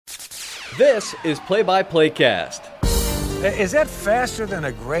This is Play-by-Play Cast, Is that faster than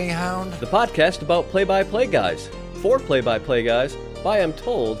a Greyhound? the podcast about play-by-play guys, for play-by-play guys, by, I'm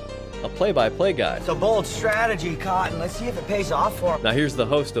told, a play-by-play guy. It's a bold strategy, Cotton. Let's see if it pays off for him. Now here's the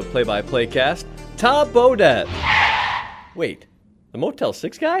host of Play-by-Play Cast, Tom Bodett. Wait, the Motel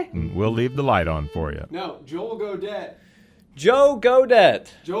 6 guy? We'll leave the light on for you. No, Joel Godet. Joe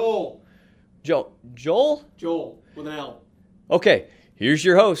Godet. Joel Joel? with an L. Okay, here's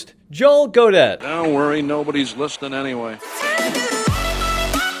your host, Joel Godet. Don't worry, nobody's listening anyway.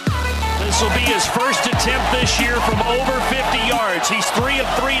 This will be his first attempt this year from over 50 yards. He's 3 of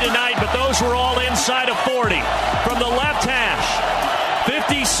 3 tonight, but those were all inside of 40. From the left hash,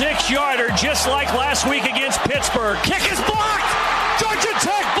 56-yarder, just like last week against Pittsburgh. Kick is blocked! Georgia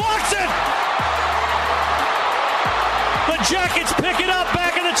Tech blocks it! The Jackets pick it up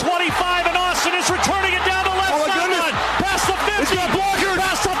back in the 25, and Austin is returning it down the left sideline. Past the 50,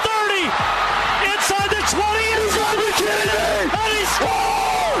 past the 30, inside the 20, and he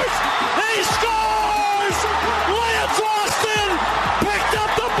scores! He scores! Lance Austin picked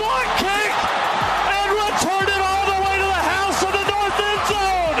up the block kick and returned it all the way to the house of the north end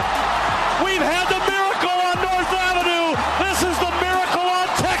zone. We've had the miracle on North Avenue. This is the miracle on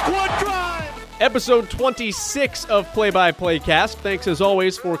Techwood Drive. Episode 26 of Play-by-Play Cast. Thanks as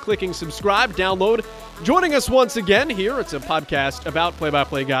always for clicking subscribe, download. Joining us once again here, it's a podcast about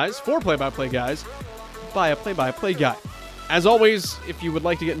play-by-play guys, for play-by-play guys, by a play-by-play guy. As always, if you would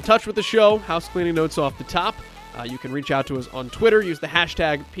like to get in touch with the show, house cleaning notes off the top. You can reach out to us on Twitter. Use the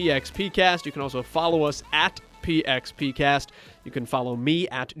hashtag PXPcast. You can also follow us at PXPcast. You can follow me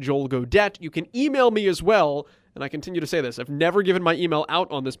at Joel Godet. You can email me as well, and I continue to say this. I've never given my email out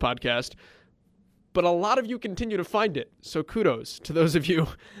on this podcast, but a lot of you continue to find it, so kudos to those of you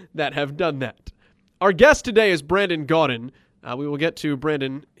that have done that. Our guest today is Brandon Gaudin. We will get to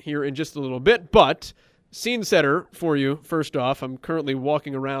Brandon here in just a little bit, but scene setter for you, first off. I'm currently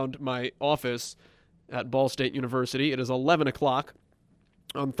walking around my office at Ball State University. It is 11 o'clock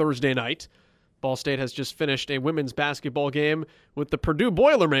on Thursday night. Ball State has just finished a women's basketball game with the Purdue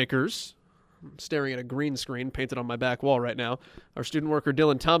Boilermakers. I'm staring at a green screen painted on my back wall right now. Our student worker,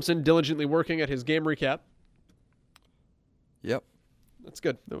 Dylan Thompson, diligently working at his game recap. Yep. That's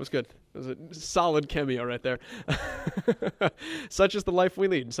good. That was good. It was a solid cameo right there. Such is the life we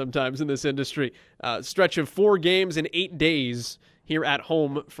lead sometimes in this industry. Stretch of 4 games in 8 days here at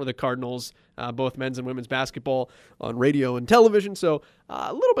home for the Cardinals, both men's and women's basketball on radio and television, so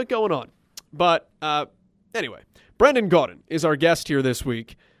a little bit going on. But anyway, Brandon Gaudin is our guest here this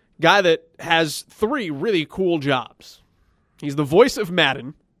week, guy that has 3 really cool jobs. He's the voice of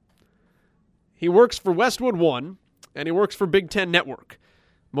Madden, he works for Westwood One, and he works for Big Ten Network.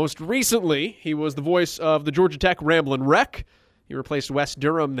 Most recently, he was the voice of the Georgia Tech Ramblin' Wreck. He replaced Wes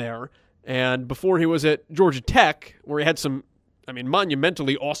Durham there. And before he was at Georgia Tech, where he had some,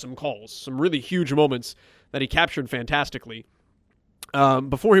 monumentally awesome calls, some really huge moments that he captured fantastically.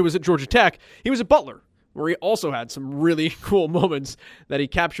 Before he was at Georgia Tech, he was at Butler, where he also had some really cool moments that he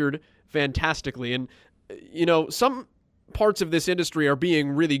captured fantastically. And, some parts of this industry are being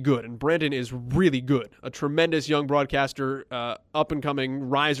really good, and Brandon is really good. A tremendous young broadcaster, up-and-coming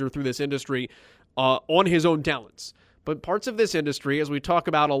riser through this industry on his own talents. But parts of this industry, as we talk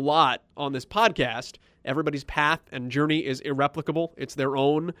about a lot on this podcast, everybody's path and journey is irreplicable. It's their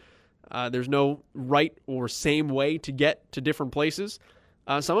own. There's no right or same way to get to different places.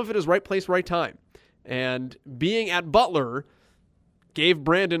 Some of it is right place, right time. And being at Butler gave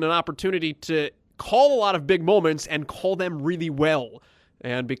Brandon an opportunity to call a lot of big moments and call them really well.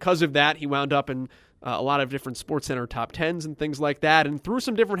 And because of that, he wound up in a lot of different SportsCenter top 10s and things like that. And through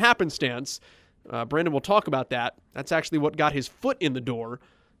some different happenstance, Brandon will talk about that. That's actually what got his foot in the door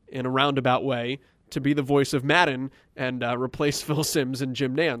in a roundabout way to be the voice of Madden and replace Phil Simms and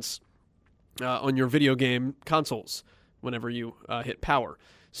Jim Nance on your video game consoles whenever you hit power.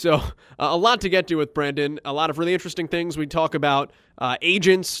 So a lot to get to with Brandon, a lot of really interesting things. We talk about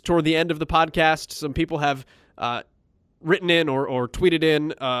agents toward the end of the podcast. Some people have written in or tweeted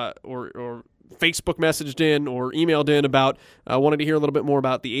in or Facebook messaged in or emailed in about wanting to hear a little bit more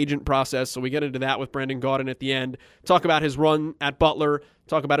about the agent process. So we get into that with Brandon Gaudin at the end. Talk about his run at Butler,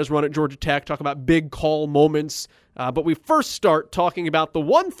 talk about his run at Georgia Tech, talk about big call moments. But we first start talking about the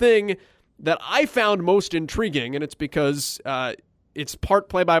one thing that I found most intriguing, and it's because it's part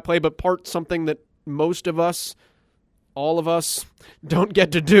play-by-play, but part something that most of us, all of us, don't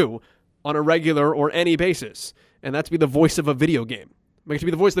get to do on a regular or any basis, and that's be the voice of a video game. We get to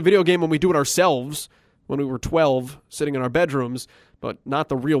be the voice of the video game when we do it ourselves, when we were 12, sitting in our bedrooms, but not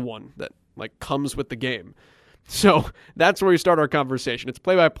the real one that comes with the game. So that's where we start our conversation. It's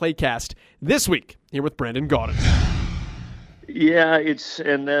Play-by-Play Cast this week here with Brandon Gaudin. Yeah,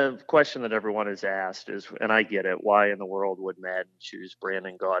 and the question that everyone has asked is, and I get it, why in the world would Madden choose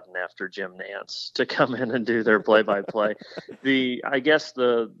Brandon Gaudin after Jim Nantz to come in and do their play-by-play? I guess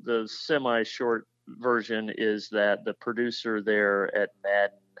the semi-short version is that the producer there at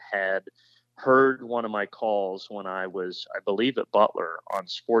Madden had heard one of my calls when I was, I believe, at Butler on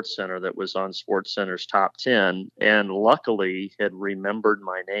SportsCenter that was on SportsCenter's top 10, and luckily had remembered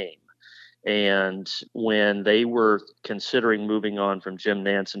my name. And when they were considering moving on from Jim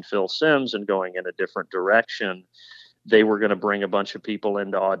Nantz and Phil Simms and going in a different direction, they were going to bring a bunch of people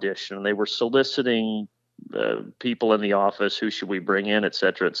into audition. They were soliciting people in the office, who should we bring in, et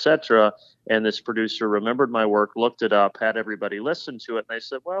cetera, et cetera. And this producer remembered my work, looked it up, had everybody listen to it. And they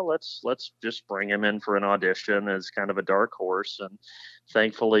said, well, let's just bring him in for an audition as kind of a dark horse. And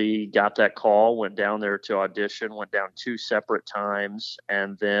thankfully got that call, went down there to audition, went down 2 separate times.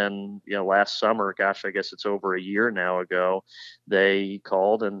 And then, last summer, gosh, I guess it's over a year now ago, they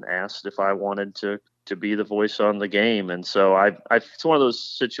called and asked if I wanted to be the voice on the game. And so it's one of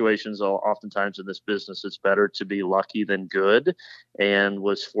those situations, oftentimes in this business, it's better to be lucky than good, and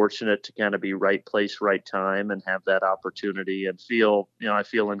was fortunate to kind of be right place, right time, and have that opportunity, and I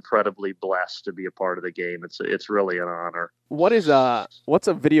feel incredibly blessed to be a part of the game. It's really an honor. What's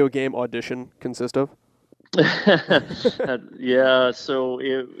a video game audition consist of? Yeah, so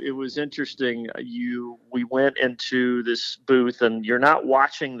it was interesting. We went into this booth, and you're not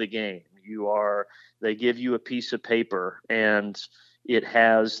watching the game. They give you a piece of paper, and it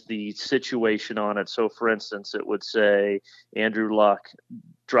has the situation on it. So, for instance, it would say Andrew Luck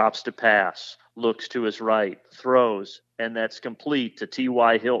drops to pass, looks to his right, throws, and that's complete to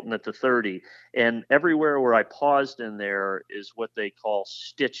T.Y. Hilton at the 30. And everywhere where I paused in there is what they call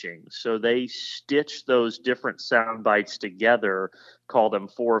stitching. So they stitch those different sound bites together, call them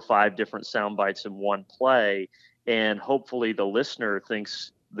 4 or 5 different sound bites in one play, and hopefully the listener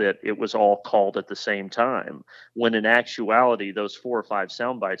thinks that it was all called at the same time, when in actuality, those 4 or 5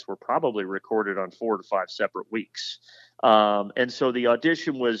 sound bites were probably recorded on 4 to 5 separate weeks. And so the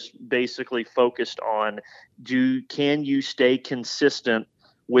audition was basically focused on, can you stay consistent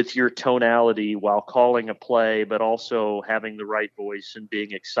with your tonality while calling a play, but also having the right voice and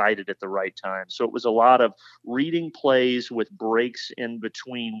being excited at the right time. So it was a lot of reading plays with breaks in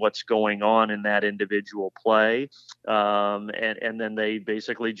between what's going on in that individual play. And then they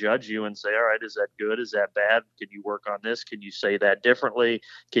basically judge you and say, all right, is that good? Is that bad? Can you work on this? Can you say that differently?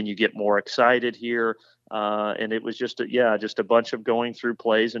 Can you get more excited here? And it was just a bunch of going through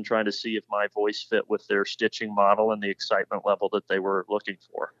plays and trying to see if my voice fit with their stitching model and the excitement level that they were looking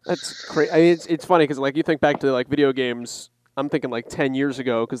for. That's great. I mean, it's funny because you think back to video games. I'm thinking 10 years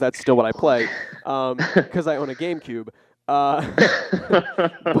ago, because that's still what I play, because I own a GameCube.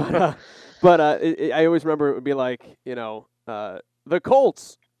 But I always remember it would be the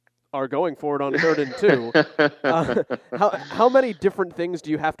Colts are going for it on 3rd and 2. How many different things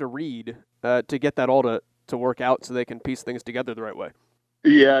do you have to read to get that all to work out so they can piece things together the right way?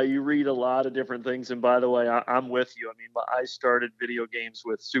 Yeah, you read a lot of different things. And by the way, I'm with you. I mean, I started video games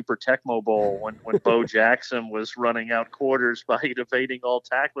with Super Tecmo Bowl when Bo Jackson was running out quarters by evading all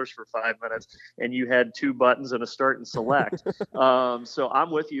tacklers for 5 minutes, and you had 2 buttons and a start and select. So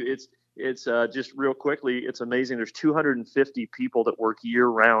I'm with you. It's just real quickly, it's amazing. There's 250 people that work year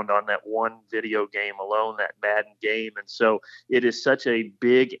round on that one video game alone, that Madden game. And so it is such a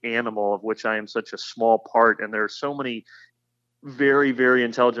big animal of which I am such a small part. And there are so many very, very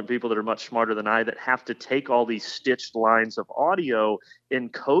intelligent people that are much smarter than I that have to take all these stitched lines of audio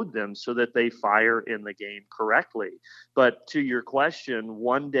and code them so that they fire in the game correctly. But to your question,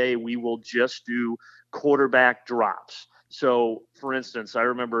 one day we will just do quarterback drops. So, for instance, I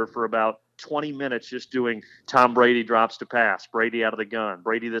remember for about 20 minutes just doing Tom Brady drops to pass, Brady out of the gun,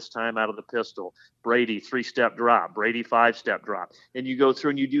 Brady this time out of the pistol, Brady 3-step drop, Brady 5-step drop. And you go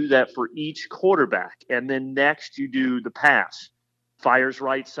through and you do that for each quarterback. And then next you do the pass, fires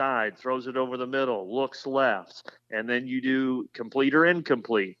right side, throws it over the middle, looks left. And then you do complete or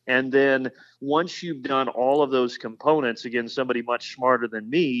incomplete. And then once you've done all of those components, again, somebody much smarter than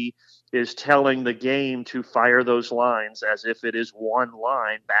me is telling the game to fire those lines as if it is one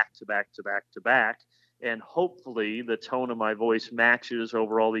line back to back to back to back. And hopefully the tone of my voice matches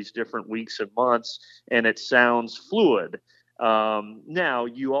over all these different weeks and months, and it sounds fluid. Now,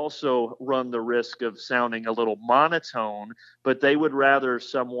 you also run the risk of sounding a little monotone, but they would rather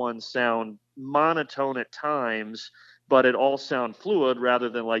someone sound monotone at times but it all sound fluid rather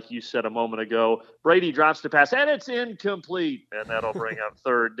than, like you said a moment ago, Brady drops the pass and it's incomplete, and that'll bring up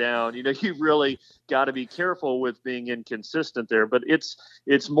third down. You really got to be careful with being inconsistent there, but it's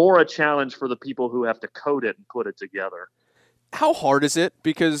more a challenge for the people who have to code it and put it together. How hard is it?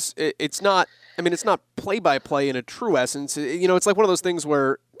 Because it's not play-by-play in a true essence. It's like one of those things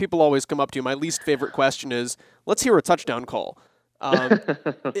where people always come up to you. My least favorite question is, let's hear a touchdown call.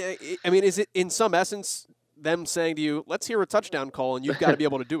 Is it in some essence them saying to you, let's hear a touchdown call, and you've got to be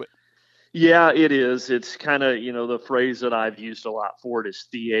able to do it? Yeah, it is. It's kind of, the phrase that I've used a lot for it is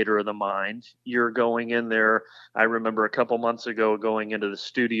theater of the mind. You're going in there. I remember a couple months ago going into the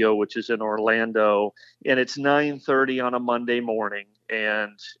studio, which is in Orlando, and it's 9:30 on a Monday morning,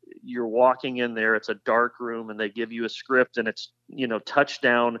 and you're walking in there. It's a dark room, and they give you a script, and it's,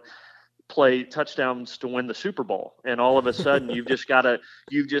 touchdowns to win the Super Bowl, and all of a sudden you've just got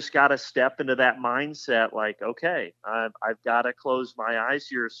to step into that mindset, like, okay, I've got to close my eyes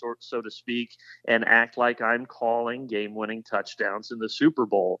here, so to speak, and act like I'm calling game-winning touchdowns in the Super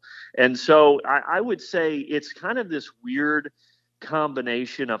Bowl. And so I would say it's kind of this weird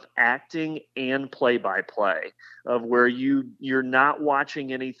combination of acting and play-by-play, of where you're not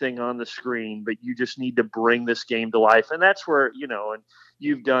watching anything on the screen, but you just need to bring this game to life. And that's where, and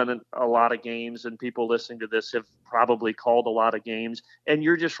you've done a lot of games, and people listening to this have probably called a lot of games, and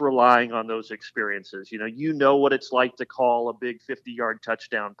you're just relying on those experiences. You know what it's like to call a big 50-yard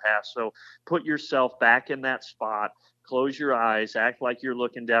touchdown pass. So put yourself back in that spot, close your eyes, act like you're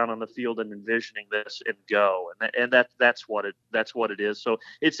looking down on the field and envisioning this, and go. And that's what it is. So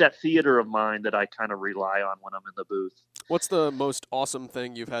it's that theater of mind that I kind of rely on when I'm in the booth. What's the most awesome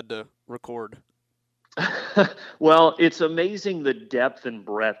thing you've had to record? Well, it's amazing the depth and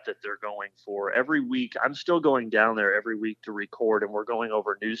breadth that they're going for. Every week, I'm still going down there every week to record, and we're going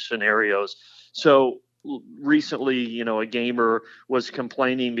over new scenarios. So recently, a gamer was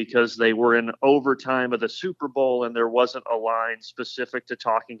complaining because they were in overtime of the Super Bowl, and there wasn't a line specific to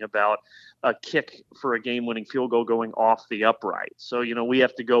talking about a kick for a game-winning field goal going off the upright. So, we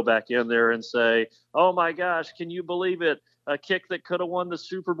have to go back in there and say, oh my gosh, can you believe it? A kick that could have won the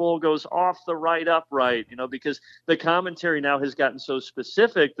Super Bowl goes off the right upright, because the commentary now has gotten so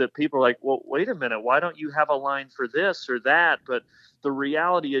specific that people are like, well, wait a minute, why don't you have a line for this or that? But the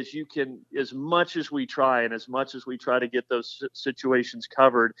reality is, you can, as much as we try and as much as we try to get those situations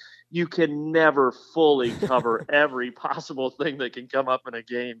covered, you can never fully cover every possible thing that can come up in a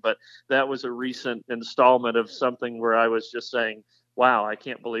game. But that was a recent installment of something where I was just saying, wow, I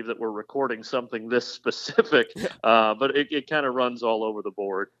can't believe that we're recording something this specific, but it kind of runs all over the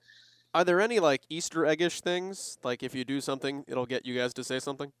board. Are there any Easter eggish things? Like if you do something, it'll get you guys to say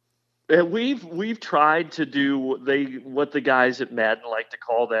something? We've tried to do what the guys at Madden like to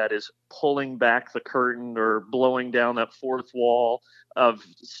call that is pulling back the curtain or blowing down that fourth wall of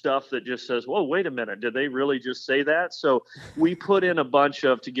stuff that just says, whoa, wait a minute, did they really just say that? So we put in a bunch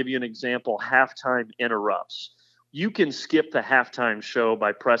of, to give you an example, halftime interrupts. You can skip the halftime show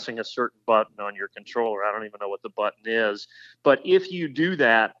by pressing a certain button on your controller. I don't even know what the button is. But if you do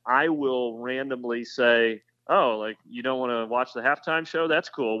that, I will randomly say, oh, you don't want to watch the halftime show? That's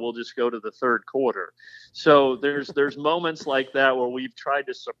cool. We'll just go to the third quarter. So there's moments like that where we've tried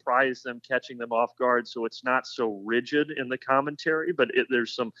to surprise them, catching them off guard, so it's not so rigid in the commentary, but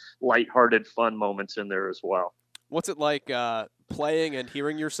there's some lighthearted, fun moments in there as well. What's it like playing and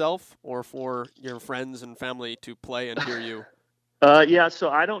hearing yourself, or for your friends and family to play and hear you? Yeah, so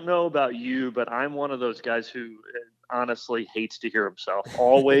I don't know about you, but I'm one of those guys who honestly hates to hear himself,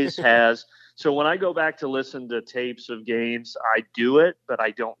 always has. So when I go back to listen to tapes of games, I do it, but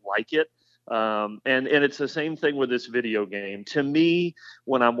I don't like it. And it's the same thing with this video game. To me,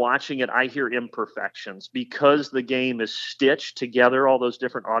 when I'm watching it, I hear imperfections because the game is stitched together, all those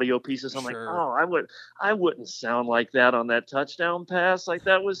different audio pieces. I'm like, oh, I wouldn't sound like that on that touchdown pass. Like,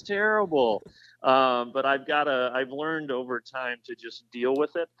 that was terrible. But I've learned over time to just deal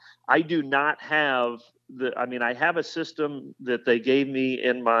with it. I do not have I have a system that they gave me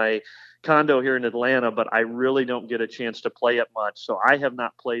in my condo here in Atlanta, but I really don't get a chance to play it much. So I have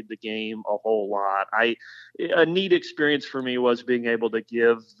not played the game a whole lot. A neat experience for me was being able to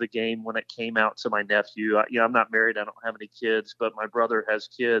give the game when it came out to my nephew. I'm not married. I don't have any kids, but my brother has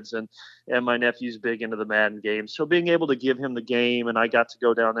kids, and my nephew's big into the Madden game. So being able to give him the game, and I got to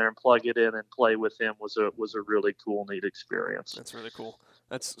go down there and plug it in and play with him was a really cool, neat experience. That's really cool.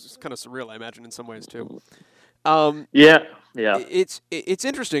 That's kind of surreal, I imagine, in some ways too. Yeah. It's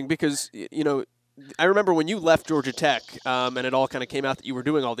interesting because, I remember when you left Georgia Tech, and it all kind of came out that you were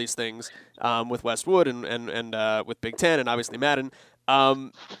doing all these things with Westwood and with Big Ten and obviously Madden.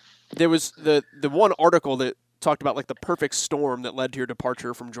 There was the one article that talked about like the perfect storm that led to your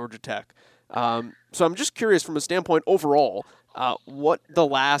departure from Georgia Tech. So I'm just curious from a standpoint overall, what the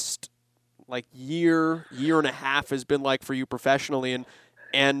last like year and a half has been like for you professionally,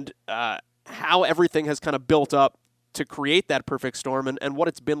 and how everything has kind of built up to create that perfect storm, and what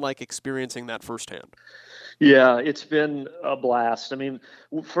it's been like experiencing that firsthand. Yeah, it's been a blast. I mean,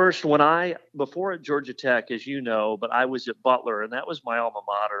 first, before at Georgia Tech, as you know, but I was at Butler, and that was my alma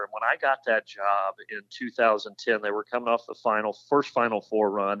mater. And when I got that job in 2010, they were coming off the first Final Four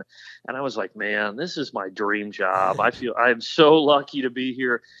run. And I was like, man, this is my dream job. I'm so lucky to be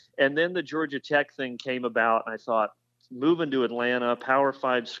here. And then the Georgia Tech thing came about, and I thought, moving to Atlanta, Power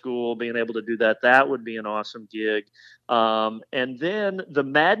 5 school, being able to do that would be an awesome gig. And then the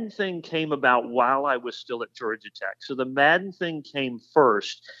Madden thing came about while I was still at Georgia Tech. So the Madden thing came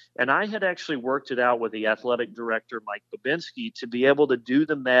first, and I had actually worked it out with the athletic director, Mike Babinski, to be able to do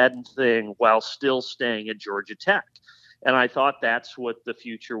the Madden thing while still staying at Georgia Tech. And I thought that's what the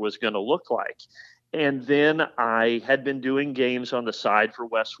future was going to look like. And then I had been doing games on the side for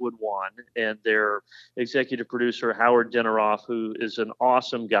Westwood One, and their executive producer, Howard Dinneroff, who is an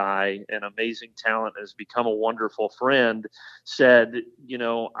awesome guy, an amazing talent, has become a wonderful friend, said,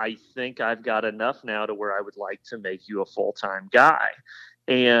 I think I've got enough now to where I would like to make you a full-time guy.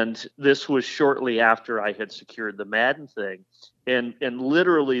 And this was shortly after I had secured the Madden thing. And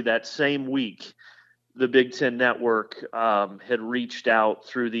literally that same week, the Big Ten Network had reached out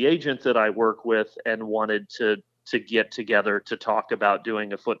through the agent that I work with and wanted to get together to talk about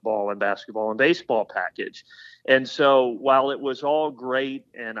doing a football and basketball and baseball package. And so while it was all great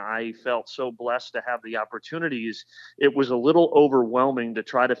and I felt so blessed to have the opportunities, it was a little overwhelming to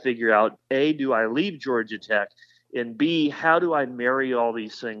try to figure out, A, do I leave Georgia Tech? And B, how do I marry all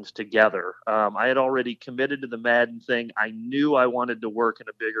these things together? I had already committed to the Madden thing. I knew I wanted to work in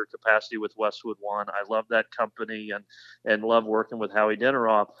a bigger capacity with Westwood One. I love that company and love working with Howie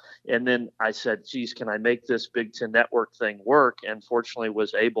Dinneroff. And then I said, geez, can I make this Big Ten Network thing work? And fortunately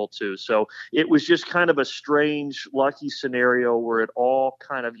was able to. So it was just kind of a strange, lucky scenario where it all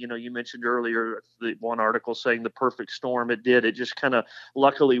kind of, you mentioned earlier the one article saying the perfect storm. It did. It just kind of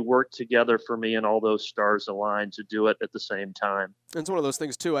luckily worked together for me, and all those stars aligned to do it at the same time. It's one of those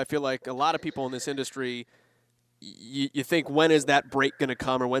things too. I feel like a lot of people in this industry, you think, when is that break going to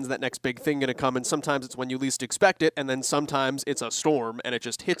come, or when's that next big thing going to come? And sometimes it's when you least expect it, and then sometimes it's a storm and it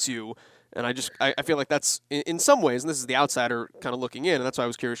just hits you. And I feel like that's, in some ways, and this is the outsider kind of looking in, and that's why I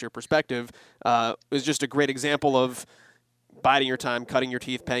was curious your perspective, is just a great example of biding your time, cutting your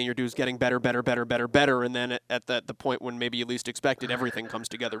teeth, paying your dues, getting better, and then at the point when maybe you least expected, everything comes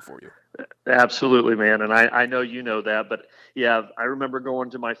together for you. Absolutely, man. And I know you know that, but yeah, I remember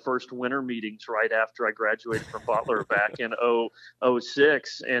going to my first winter meetings right after I graduated from Butler back in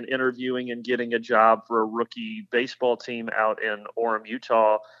 2006 and interviewing and getting a job for a rookie baseball team out in Orem,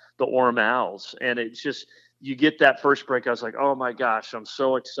 Utah, the Orem Owls. And it's just, you get that first break. I was like, oh my gosh, I'm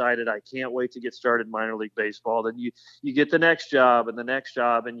so excited. I can't wait to get started in minor league baseball. Then you get the next job and the next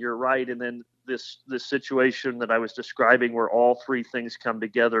job, and you're right. And then this situation that I was describing where all three things come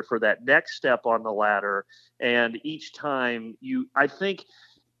together for that next step on the ladder. And each time I think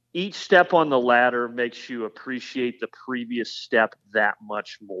each step on the ladder makes you appreciate the previous step that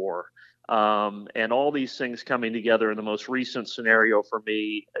much more. And all these things coming together in the most recent scenario for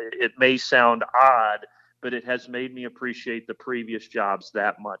me, it may sound odd, but it has made me appreciate the previous jobs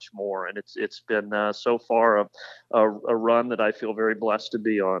that much more. And it's been so far a run that I feel very blessed to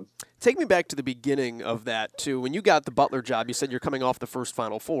be on. Take me back to the beginning of that, too. When you got the Butler job, you said you're coming off the first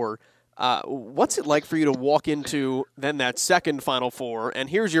Final Four. What's it like for you to walk into then that second Final Four, and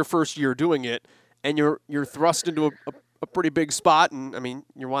here's your first year doing it, and you're thrust into a pretty big spot, and I mean,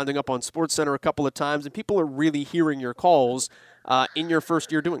 you're winding up on SportsCenter a couple of times, and people are really hearing your calls in your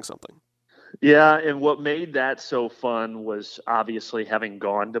first year doing something. Yeah, and what made that so fun was obviously having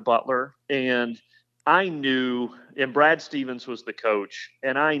gone to Butler. And I knew, and Brad Stevens was the coach,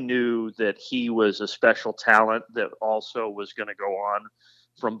 and I knew that he was a special talent that also was going to go on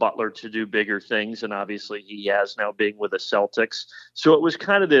from Butler to do bigger things. And obviously he has now, being with the Celtics. So it was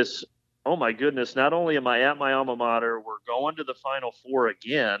kind of this, oh my goodness, not only am I at my alma mater, we're going to the Final Four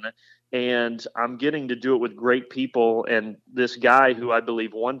again, and I'm getting to do it with great people. And this guy who I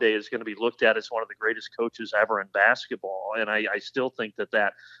believe one day is going to be looked at as one of the greatest coaches ever in basketball. And I still think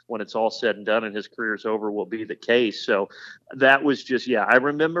that when it's all said and done and his career's over, will be the case. So that was just, I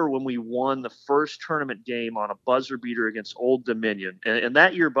remember when we won the first tournament game on a buzzer beater against Old Dominion. And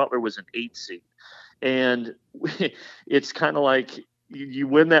that year Butler was an 8 seed. And it's kind of like, you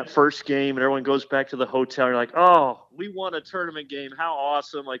win that first game and everyone goes back to the hotel. You're like, oh, we won a tournament game. How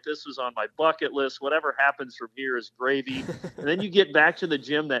awesome. Like, this was on my bucket list. Whatever happens from here is gravy. And then you get back to the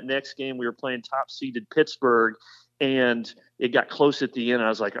gym that next game. We were playing top-seeded Pittsburgh, and it got close at the end. I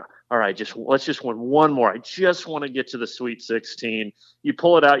was like, all right, let's just win one more. I just want to get to the Sweet 16. You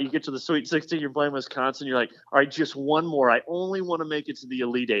pull it out, you get to the Sweet 16, you're playing Wisconsin. You're like, all right, just one more. I only want to make it to the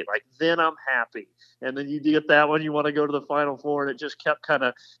Elite Eight. Like, then I'm happy. And then you get that one, you want to go to the Final Four, and it just kept kind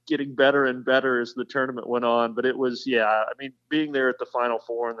of getting better and better as the tournament went on. But it was, being there at the Final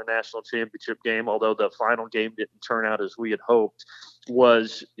Four in the national championship game, although the final game didn't turn out as we had hoped,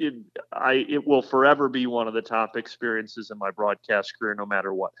 it will forever be one of the top experiences in my broadcast career, no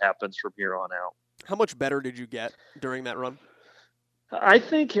matter what happens from here on out. How much better did you get during that run? I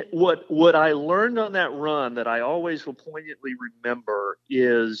think what I learned on that run that I always will poignantly remember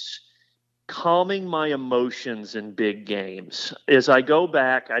is calming my emotions in big games. As I go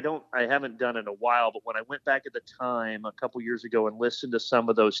back, I haven't done it in a while, but when I went back at the time a couple years ago and listened to some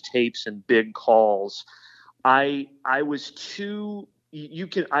of those tapes and big calls, I was too.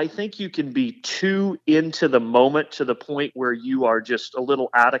 I think you can be too into the moment to the point where you are just a little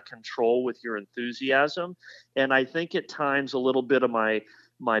out of control with your enthusiasm. And I think at times a little bit of my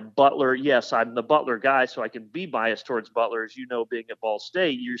Butler, yes, I'm the Butler guy, so I can be biased towards Butler. As you know, being at Ball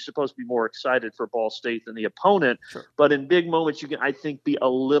State, you're supposed to be more excited for Ball State than the opponent. Sure. But in big moments, you can, I think, be a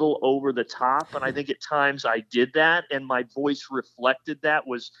little over the top. And I think at times I did that, and my voice reflected that,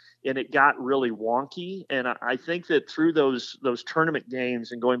 and it got really wonky. And I think that through those tournament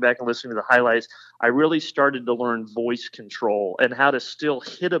games and going back and listening to the highlights, I really started to learn voice control and how to still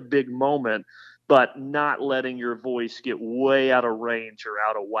hit a big moment, but not letting your voice get way out of range or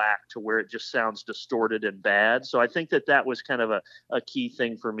out of whack to where it just sounds distorted and bad. So I think that was kind of a key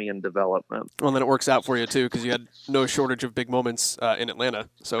thing for me in development. Well, then it works out for you, too, because you had no shortage of big moments in Atlanta.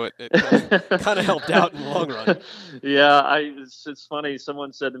 So it kind of helped out in the long run. Yeah, it's funny.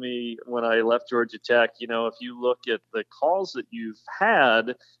 Someone said to me when I left Georgia Tech, if you look at the calls that you've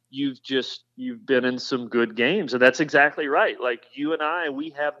had, you've been in some good games. And that's exactly right. Like, you and I, we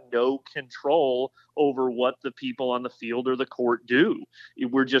have no control over what the people on the field or the court do.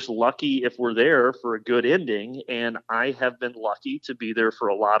 We're just lucky if we're there for a good ending. And I have been lucky to be there for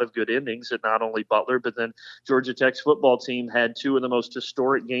a lot of good endings at not only Butler, but then Georgia Tech's football team had two of the most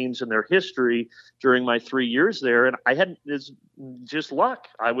historic games in their history during my 3 years there. And it's just luck.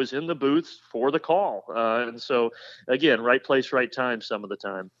 I was in the booth for the call. And so, again, right place, right time some of the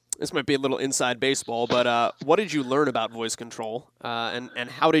time. This might be a little inside baseball, but what did you learn about voice control, and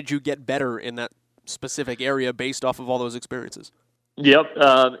how did you get better in that specific area based off of all those experiences? Yep,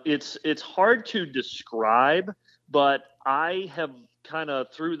 it's hard to describe, but I have kind of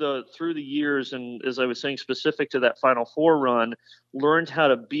through the years, and as I was saying, specific to that Final Four run, learned how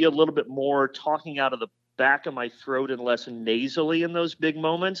to be a little bit more talking out of the back of my throat and less nasally in those big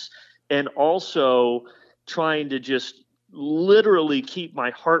moments, and also trying to just literally keep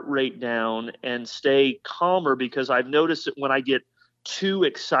my heart rate down and stay calmer, because I've noticed that when I get too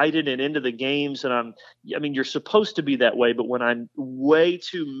excited and into the games, and you're supposed to be that way, but when I'm way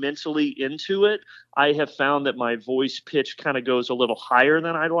too mentally into it, I have found that my voice pitch kind of goes a little higher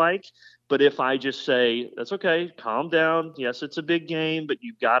than I like. But if I just say, that's okay, calm down. Yes, it's a big game, but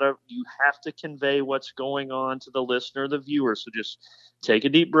you have to convey what's going on to the listener, the viewer. So just take a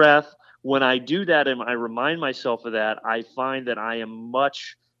deep breath. When I do that and I remind myself of that, I find that I am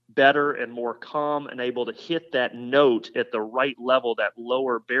much better and more calm and able to hit that note at the right level, that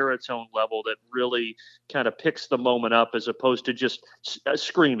lower baritone level that really kind of picks the moment up, as opposed to just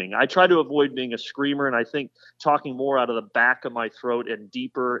screaming. I try to avoid being a screamer, and I think talking more out of the back of my throat and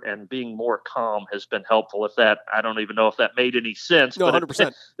deeper and being more calm has been helpful. I don't even know if that made any sense. No, but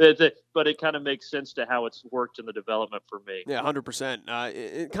 100%. But it kind of makes sense to how it's worked in the development for me. Yeah, 100%.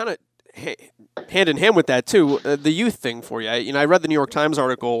 It kind of hand in hand with that too, the youth thing for you. I read the New York Times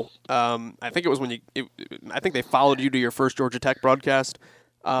article. I think it was I think they followed you to your first Georgia Tech broadcast.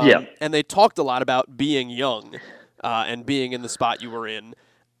 And they talked a lot about being young and being in the spot you were in.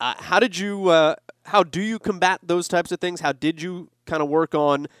 How do you combat those types of things? How did you kind of work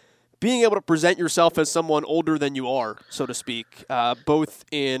on being able to present yourself as someone older than you are, so to speak, both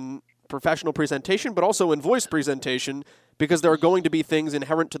in professional presentation, but also in voice presentation? Because there are going to be things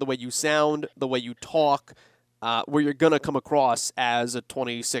inherent to the way you sound, the way you talk, where you're going to come across as a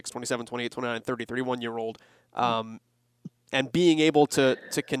 26, 27, 28, 29, 30, 31-year-old, and being able to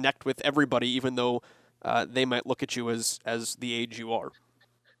connect with everybody, even though they might look at you as the age you are.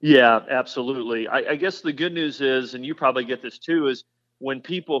 Yeah, absolutely. I guess the good news is, and you probably get this too, is when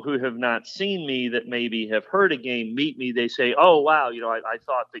people who have not seen me that maybe have heard a game meet me, they say, oh, wow, I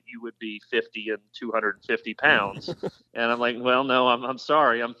thought that you would be 50 and 250 pounds. And I'm like, well, no, I'm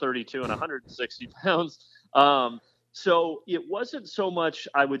sorry. I'm 32 and 160 pounds. So it wasn't so much,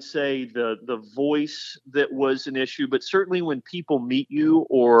 I would say, the voice that was an issue, but certainly when people meet you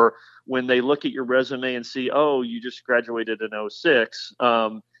or when they look at your resume and see, oh, you just graduated in 06.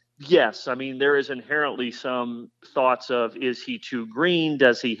 Yes, I mean, there is inherently some thoughts of, is he too green?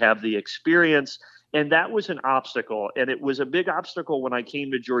 Does he have the experience? And that was an obstacle. And it was a big obstacle when I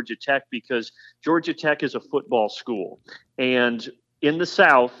came to Georgia Tech, because Georgia Tech is a football school. And in the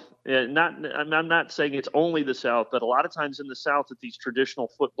South, I'm not saying it's only the South, but a lot of times in the South at these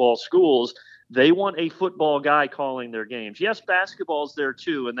traditional football schools, they want a football guy calling their games. Yes, basketball's there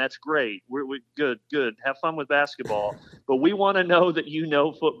too, and that's great. We're good. Have fun with basketball. But we want to know that you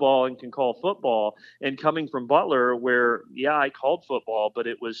know football and can call football. And coming from Butler, where, yeah, I called football, but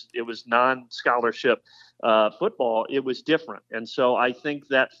it was non-scholarship football, it was different. And so I think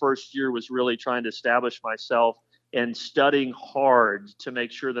that first year was really trying to establish myself and studying hard to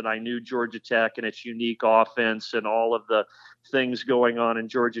make sure that I knew Georgia Tech and its unique offense and all of the things going on in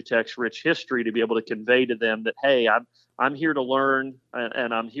Georgia Tech's rich history, to be able to convey to them that, hey, I'm here to learn,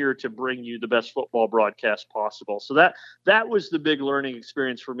 and I'm here to bring you the best football broadcast possible. So that was the big learning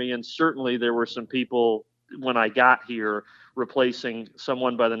experience for me. And certainly there were some people when I got here replacing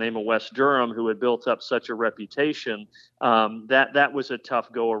someone by the name of Wes Durham, who had built up such a reputation. That was a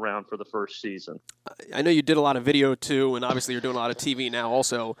tough go around for the first season. I know you did a lot of video too, and obviously you're doing a lot of TV now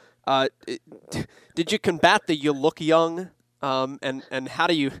also. Did you combat the you look young? And how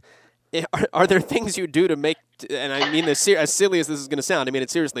do you, are there things you do to make, and I mean this, as silly as this is going to sound, I mean it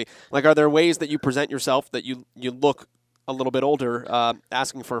seriously, like, are there ways that you present yourself that you look a little bit older,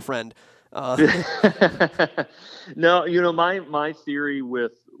 asking for a friend? No, my theory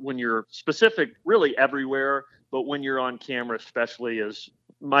with when you're specific really everywhere, but when you're on camera especially, is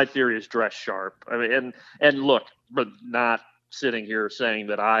my theory is dress sharp. I mean, and look, but not sitting here saying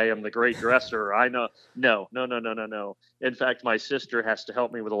that I am the great dresser. I know. No. In fact, my sister has to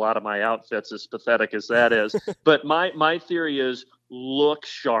help me with a lot of my outfits, as pathetic as that is. But my theory is look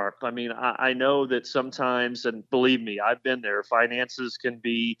sharp. I mean, I know that sometimes, and believe me, I've been there, finances can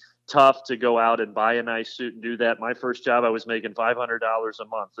be tough to go out and buy a nice suit and do that. My first job, I was making $500 a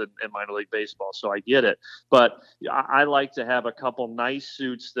month in minor league baseball, so I get it. But I like to have a couple nice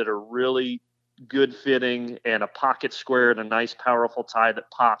suits that are really good fitting and a pocket square and a nice powerful tie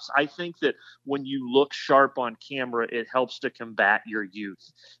that pops. I think that when you look sharp on camera, it helps to combat your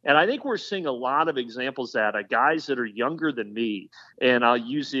youth. And I think we're seeing a lot of examples of that, guys that are younger than me. And I'll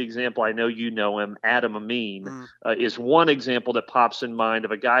use the example, I know you know him, Adam Amin is one example that pops in mind of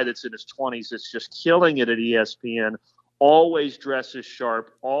a guy that's in his 20s that's just killing it at ESPN, always dresses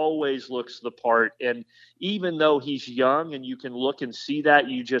sharp, always looks the part. And even though he's young and you can look and see that,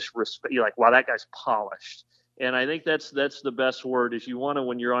 you just respect, you're like, wow, that guy's polished. And I think that's the best word, is you want to,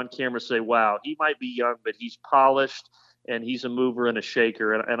 when you're on camera, say, wow, he might be young, but he's polished and he's a mover and a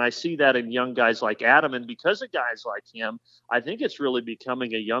shaker. And I see that in young guys like Adam. And because of guys like him, I think it's really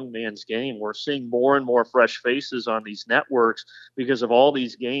becoming a young man's game. We're seeing more and more fresh faces on these networks because of all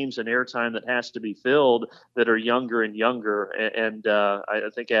these games and airtime that has to be filled that are younger and younger. And I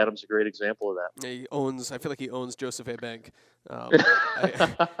think Adam's a great example of that. I feel like he owns Joseph A. Bank.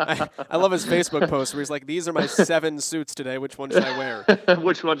 I love his Facebook post where he's like, these are my 7 suits today. Which one should I wear?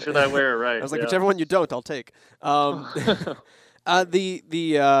 Which one should I wear? Right. I was like, whichever one you don't, I'll take. The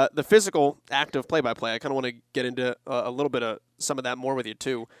physical act of play-by-play, I kind of want to get into a little bit of some of that more with you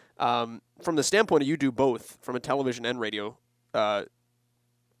too. From the standpoint of you do both from a television and radio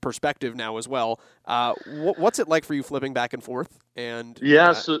perspective now as well. What's it like for you flipping back and forth and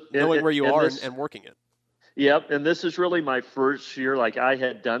knowing where you are and working it? Yep, and this is really my first year. Like, I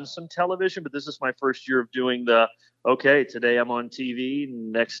had done some television, but this is my first year of doing okay, today I'm on TV,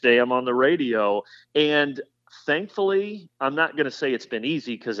 next day I'm on the radio. And thankfully, I'm not going to say it's been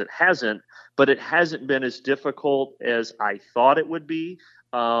easy, because it hasn't, but it hasn't been as difficult as I thought it would be.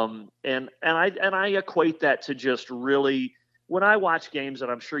 And I equate that to just really, when I watch games, and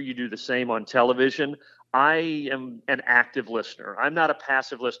I'm sure you do the same on television, I am an active listener. I'm not a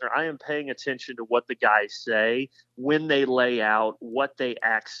passive listener. I am paying attention to what the guys say, when they lay out, what they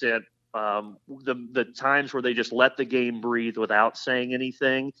accent, the times where they just let the game breathe without saying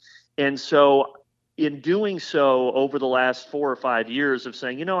anything. And so in doing so over the last 4 or 5 years of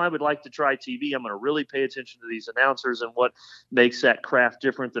saying, I would like to try TV. I'm going to really pay attention to these announcers and what makes that craft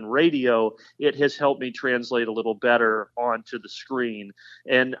different than radio. It has helped me translate a little better onto the screen.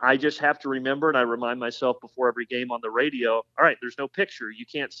 And I just have to remember, and I remind myself before every game on the radio, all right, there's no picture. You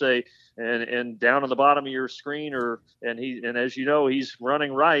can't say, and down on the bottom of your screen, and as you know, he's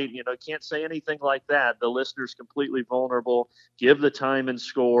running right. Can't say anything like that. The listener's completely vulnerable. Give the time and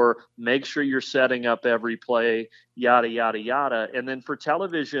score. Make sure you're setting up every play, yada, yada, yada. And then for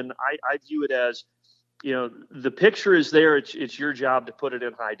television, I view it as, the picture is there. It's your job to put it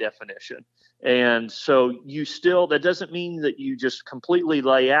in high definition. And so that doesn't mean that you just completely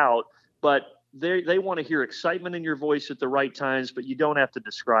lay out, but they want to hear excitement in your voice at the right times, but you don't have to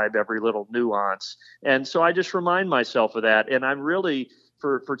describe every little nuance. And so I just remind myself of that. And I'm really,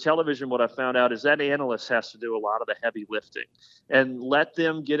 for television, what I found out is that analyst has to do a lot of the heavy lifting and let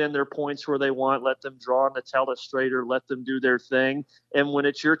them get in their points where they want, let them draw on the telestrator, let them do their thing. And when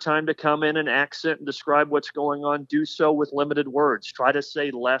it's your time to come in and accent and describe what's going on, do so with limited words. Try to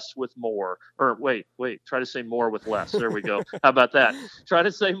say less with more, or wait, try to say more with less. There we go. How about that? Try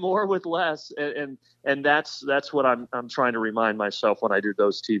to say more with less. And that's what I'm trying to remind myself when I do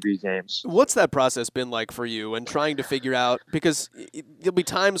those TV games. What's that process been like for you and trying to figure out, because there'll be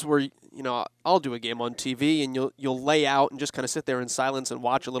times where, I'll do a game on TV and you'll lay out and just kind of sit there in silence and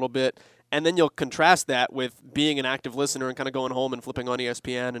watch a little bit. And then you'll contrast that with being an active listener and kind of going home and flipping on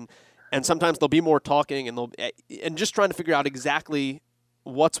ESPN. And sometimes there'll be more talking and just trying to figure out exactly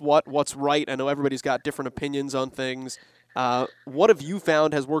what's right. I know everybody's got different opinions on things. What have you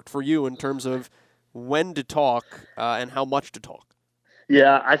found has worked for you in terms of when to talk and how much to talk?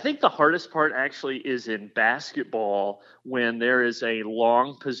 Yeah, I think the hardest part actually is in basketball when there is a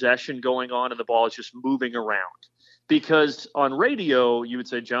long possession going on and the ball is just moving around. Because on radio, you would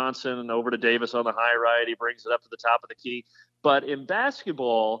say Johnson and over to Davis on the high right. He brings it up to the top of the key. But in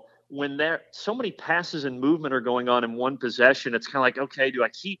basketball, when there so many passes and movement are going on in one possession, it's kind of like, okay, do I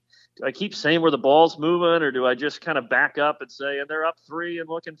keep saying where the ball's moving, or do I just kind of back up and say, and they're up 3 and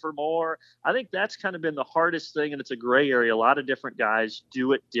looking for more? I think that's kind of been the hardest thing, and it's a gray area. A lot of different guys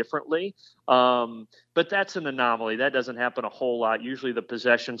do it differently, but that's an anomaly. That doesn't happen a whole lot. Usually the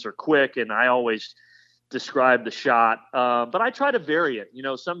possessions are quick, and I always describe the shot, but I try to vary it.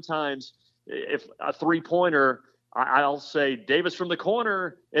 Sometimes if a three-pointer, I'll say Davis from the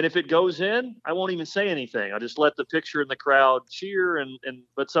corner, and if it goes in, I won't even say anything. I'll just let the picture in the crowd cheer,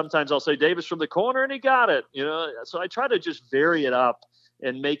 but sometimes I'll say Davis from the corner, and he got it. So I try to just vary it up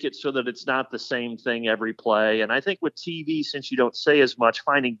and make it so that it's not the same thing every play. And I think with TV, since you don't say as much,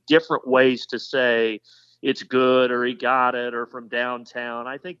 finding different ways to say it's good or he got it or from downtown,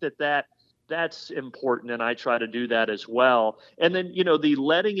 I think that's important, and I try to do that as well. And then, the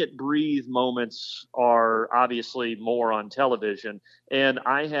letting it breathe moments are obviously more on television. And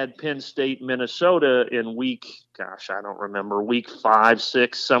I had Penn State, Minnesota in week 5,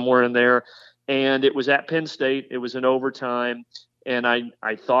 6, somewhere in there. And it was at Penn State. It was in overtime. And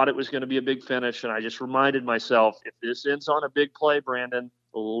I thought it was going to be a big finish. And I just reminded myself, if this ends on a big play, Brandon,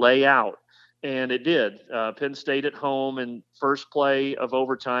 lay out. And it did. Penn State at home, and first play of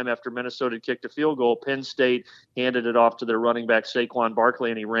overtime after Minnesota kicked a field goal, Penn State handed it off to their running back, Saquon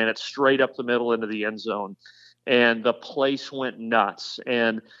Barkley, and he ran it straight up the middle into the end zone. And the place went nuts.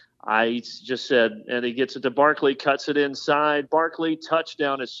 And I just said, and he gets it to Barkley, cuts it inside. Barkley,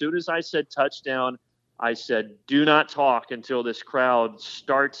 touchdown. As soon as I said touchdown, I said, do not talk until this crowd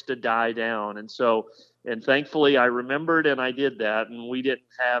starts to die down. And thankfully, I remembered and I did that, and we didn't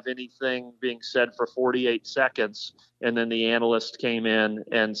have anything being said for 48 seconds. And then the analyst came in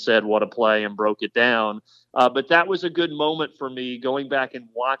and said, what a play, and broke it down. But that was a good moment for me, going back and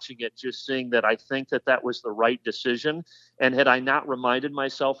watching it, just seeing that I think that was the right decision. And had I not reminded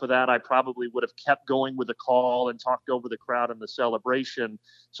myself of that, I probably would have kept going with the call and talked over the crowd in the celebration.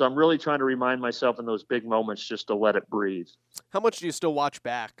 So I'm really trying to remind myself in those big moments just to let it breathe. How much do you still watch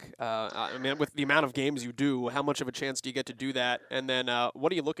back? With the amount of games you do, how much of a chance do you get to do that? And then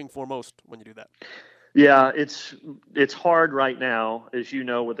what are you looking for most when you do that? Yeah, it's hard right now, as you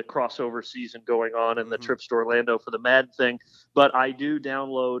know, with the crossover season going on and the trips to Orlando for the Madden thing. But I do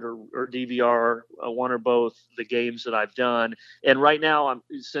download or DVR one or both the games that I've done. And right now,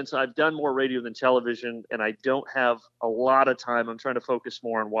 since I've done more radio than television and I don't have a lot of time, I'm trying to focus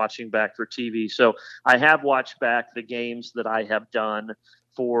more on watching back for TV. So I have watched back the games that I have done.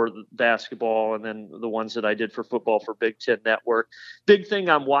 for basketball, and then the ones that I did for football for Big Ten Network. Big thing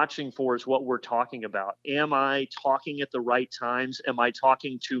I'm watching for is what we're talking about. Am I talking at the right times? Am I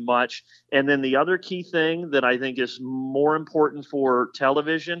talking too much? And then the other key thing that I think is more important for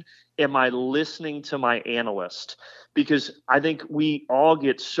television, am I listening to my analyst? Because I think we all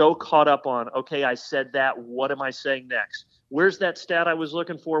get so caught up on, okay, I said that, what am I saying next? Where's that stat I was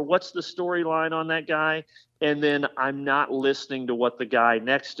looking for? What's the storyline on that guy? And then I'm not listening to what the guy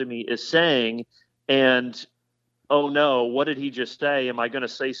next to me is saying. And, oh no, what did he just say? Am I going to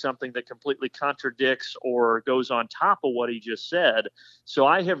say something that completely contradicts or goes on top of what he just said? So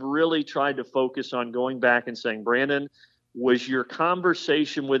I have really tried to focus on going back and saying, Brandon, was your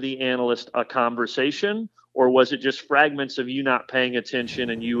conversation with the analyst a conversation? Or was it just fragments of you not paying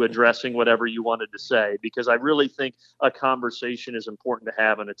attention and you addressing whatever you wanted to say? Because I really think a conversation is important to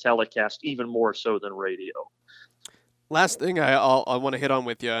have in a telecast, even more so than radio. Last thing I want to hit on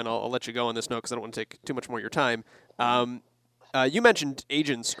with you, and I'll let you go on this note because I don't want to take too much more of your time. You mentioned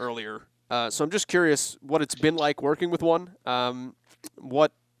agents earlier, so I'm just curious what it's been like working with one,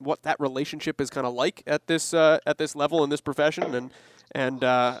 what that relationship is kind of like at this level in this profession, and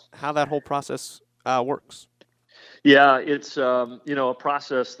how that whole process works. Yeah, it's a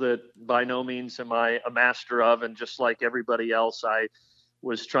process that by no means am I a master of, and just like everybody else, I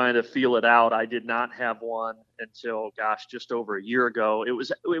was trying to feel it out. I did not have one until just over a year ago. It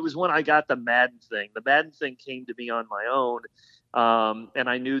was when I got the Madden thing. The Madden thing came to me on my own, and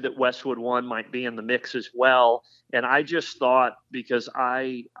I knew that Westwood One might be in the mix as well. And I just thought, because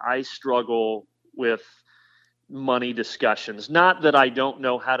I struggle with money discussions, not that I don't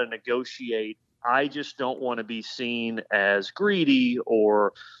know how to negotiate. I just don't want to be seen as greedy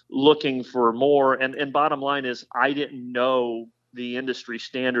or looking for more. And bottom line is, I didn't know the industry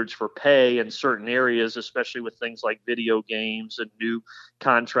standards for pay in certain areas, especially with things like video games and new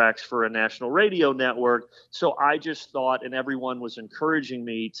contracts for a national radio network. So I just thought, and everyone was encouraging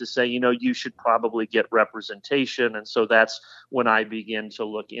me to say, you should probably get representation. And so that's when I began to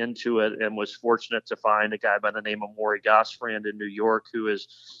look into it, and was fortunate to find a guy by the name of Maury Gosfriend in New York, who is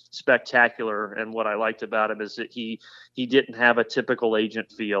spectacular. And what I liked about him is that he didn't have a typical agent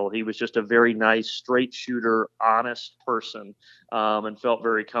feel. He was just a very nice, straight shooter, honest person, and felt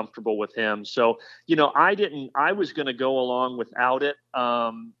very comfortable with him. So, I was going to go along without it.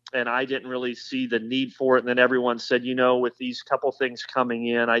 And I didn't really see the need for it. And then everyone said, with these couple things coming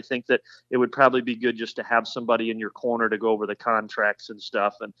in, I think that it would probably be good just to have somebody in your corner to go over the contracts and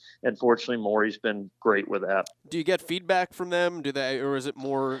stuff. And fortunately, Maury's been great with that. Do you get feedback from them? Or is it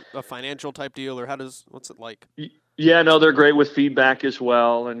more a financial type deal, or what's it like? Yeah, no, they're great with feedback as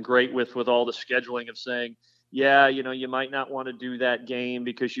well, and great with all the scheduling of saying, yeah, you might not want to do that game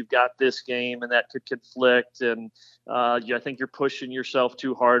because you've got this game and that could conflict. And I think you're pushing yourself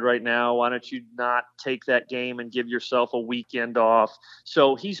too hard right now. Why don't you not take that game and give yourself a weekend off?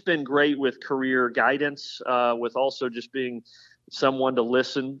 So he's been great with career guidance, with also just being someone to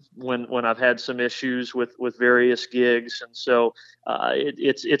listen when I've had some issues with various gigs. And so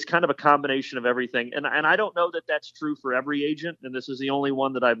it's kind of a combination of everything. And I don't know that that's true for every agent, and this is the only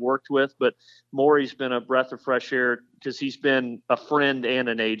one that I've worked with, but Maury's been a breath of fresh air because he's been a friend and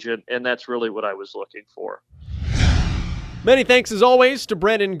an agent, and that's really what I was looking for. Many thanks, as always, to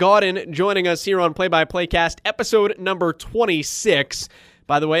Brandon Gaudin joining us here on Play by Playcast, episode number 26.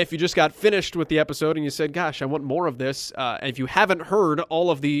 By the way, if you just got finished with the episode and you said, gosh, I want more of this, and if you haven't heard all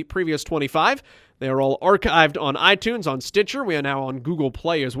of the previous 25, they are all archived on iTunes, on Stitcher. We are now on Google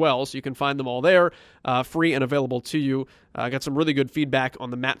Play as well, so you can find them all there, free and available to you. I got some really good feedback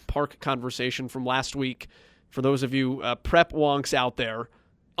on the Matt Park conversation from last week. For those of you prep wonks out there,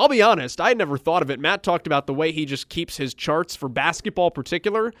 I'll be honest, I had never thought of it. Matt talked about the way he just keeps his charts for basketball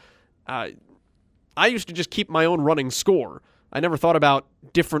particular. I used to just keep my own running score. I never thought about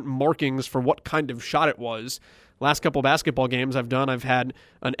different markings for what kind of shot it was. Last couple basketball games I've had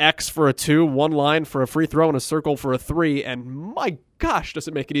an X for a 2, one line for a free throw, and a circle for a 3, and my gosh, does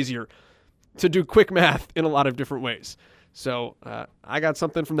it make it easier to do quick math in a lot of different ways. So I got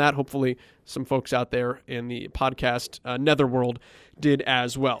something from that. Hopefully some folks out there in the podcast netherworld did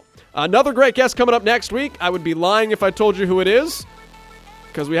as well. Another great guest coming up next week. I would be lying if I told you who it is,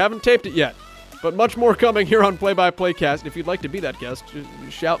 because we haven't taped it yet. But much more coming here on Play by Playcast. If you'd like to be that guest, just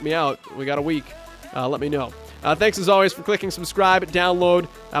shout me out. We got a week. Let me know. Thanks, as always, for clicking subscribe, download.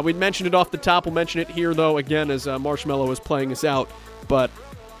 We'd mentioned it off the top. We'll mention it here, though, again, as Marshmallow is playing us out. But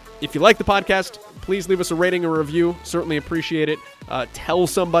if you like the podcast, please leave us a rating or review. Certainly appreciate it. Tell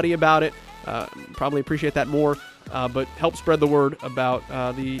somebody about it. Probably appreciate that more. But help spread the word about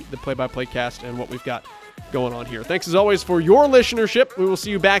the Play by Playcast and what we've got going on here. Thanks as always for your listenership. We will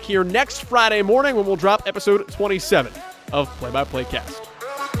see you back here next Friday morning when we'll drop episode 27 of Play by Play Cast.